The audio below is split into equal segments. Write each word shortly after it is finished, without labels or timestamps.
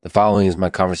following is my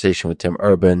conversation with Tim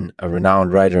Urban, a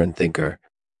renowned writer and thinker.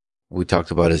 We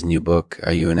talked about his new book,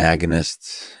 Are You an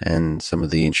Agonist? And some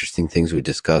of the interesting things we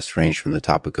discussed range from the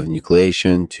topic of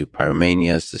nucleation to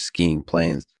pyromanias to skiing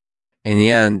planes. In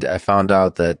the end, I found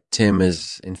out that Tim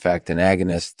is, in fact, an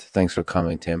agonist. Thanks for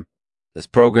coming, Tim. This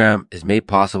program is made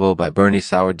possible by Bernie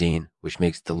Sourdean, which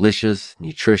makes delicious,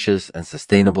 nutritious, and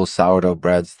sustainable sourdough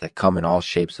breads that come in all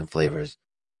shapes and flavors.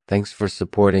 Thanks for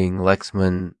supporting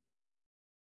Lexman.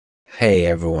 Hey,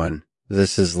 everyone.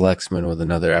 This is Lexman with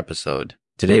another episode.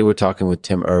 Today we're talking with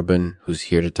Tim Urban, who's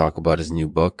here to talk about his new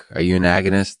book. Are You an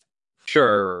Agonist?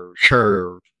 Sure.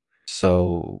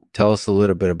 So tell us a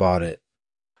little bit about it.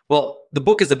 Well, the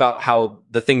book is about how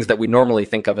the things that we normally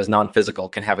think of as non-physical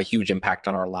can have a huge impact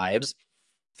on our lives.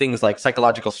 Things like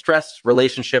psychological stress,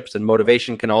 relationships, and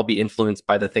motivation can all be influenced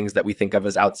by the things that we think of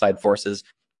as outside forces.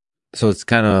 So it's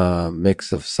kind of a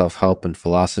mix of self-help and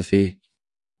philosophy.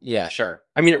 Yeah, sure.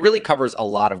 I mean, it really covers a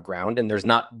lot of ground, and there's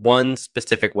not one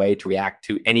specific way to react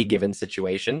to any given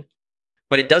situation.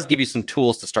 But it does give you some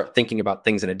tools to start thinking about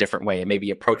things in a different way and maybe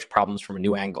approach problems from a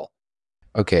new angle.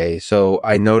 Okay, so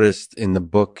I noticed in the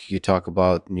book you talk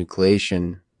about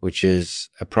nucleation, which is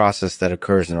a process that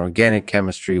occurs in organic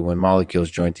chemistry when molecules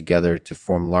join together to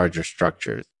form larger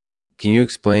structures. Can you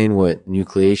explain what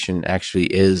nucleation actually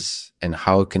is and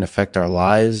how it can affect our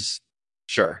lives?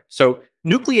 Sure. So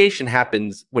nucleation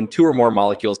happens when two or more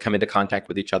molecules come into contact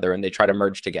with each other and they try to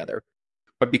merge together.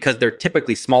 But because they're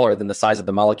typically smaller than the size of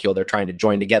the molecule they're trying to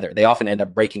join together, they often end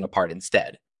up breaking apart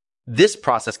instead. This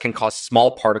process can cause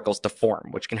small particles to form,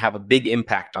 which can have a big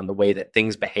impact on the way that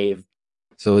things behave.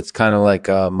 So it's kind of like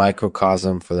a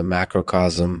microcosm for the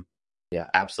macrocosm. Yeah,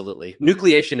 absolutely.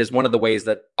 Nucleation is one of the ways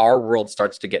that our world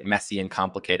starts to get messy and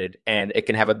complicated, and it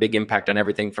can have a big impact on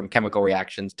everything from chemical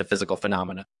reactions to physical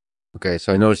phenomena. Okay,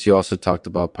 so I noticed you also talked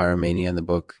about pyromania in the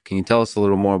book. Can you tell us a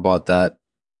little more about that?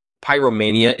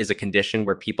 Pyromania is a condition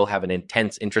where people have an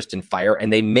intense interest in fire,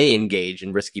 and they may engage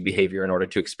in risky behavior in order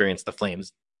to experience the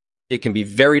flames. It can be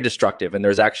very destructive, and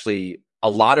there's actually a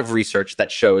lot of research that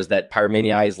shows that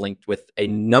pyromania is linked with a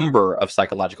number of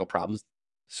psychological problems.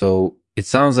 So it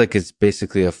sounds like it's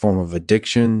basically a form of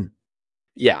addiction.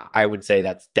 Yeah, I would say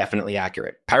that's definitely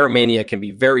accurate. Pyromania can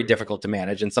be very difficult to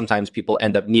manage, and sometimes people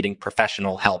end up needing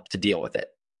professional help to deal with it.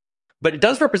 But it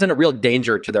does represent a real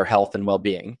danger to their health and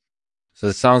well-being. So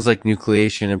it sounds like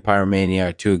nucleation and pyromania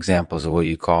are two examples of what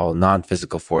you call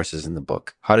non-physical forces in the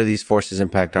book. How do these forces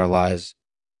impact our lives?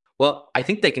 Well, I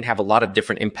think they can have a lot of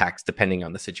different impacts depending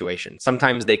on the situation.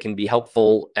 Sometimes they can be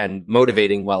helpful and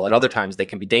motivating, while at other times they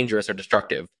can be dangerous or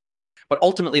destructive. But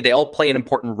ultimately, they all play an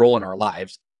important role in our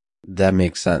lives. That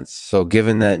makes sense. So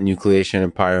given that nucleation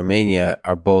and pyromania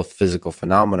are both physical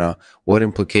phenomena, what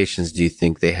implications do you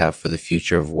think they have for the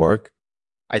future of work?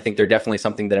 I think they're definitely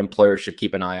something that employers should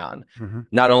keep an eye on.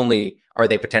 Not only are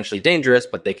they potentially dangerous,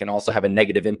 but they can also have a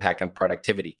negative impact on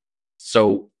productivity.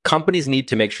 So companies need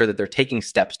to make sure that they're taking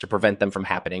steps to prevent them from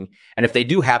happening. And if they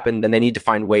do happen, then they need to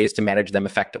find ways to manage them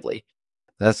effectively.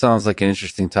 That sounds like an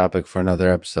interesting topic for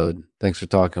another episode. Thanks for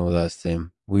talking with us,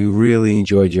 Tim. We really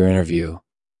enjoyed your interview.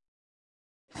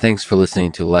 Thanks for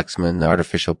listening to Lexman, the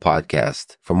Artificial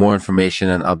Podcast. For more information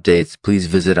and updates, please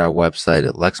visit our website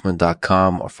at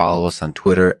lexman.com or follow us on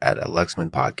Twitter at Lexman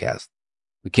Podcast.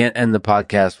 We can't end the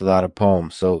podcast without a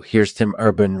poem, so here's Tim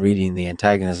Urban reading The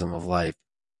Antagonism of Life.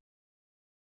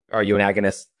 Are you an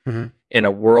agonist? In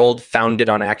a world founded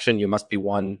on action, you must be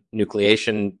one.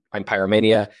 Nucleation and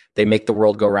pyromania, they make the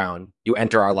world go round. You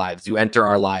enter our lives,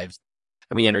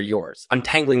 and we enter yours.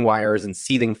 Untangling wires and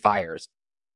seething fires.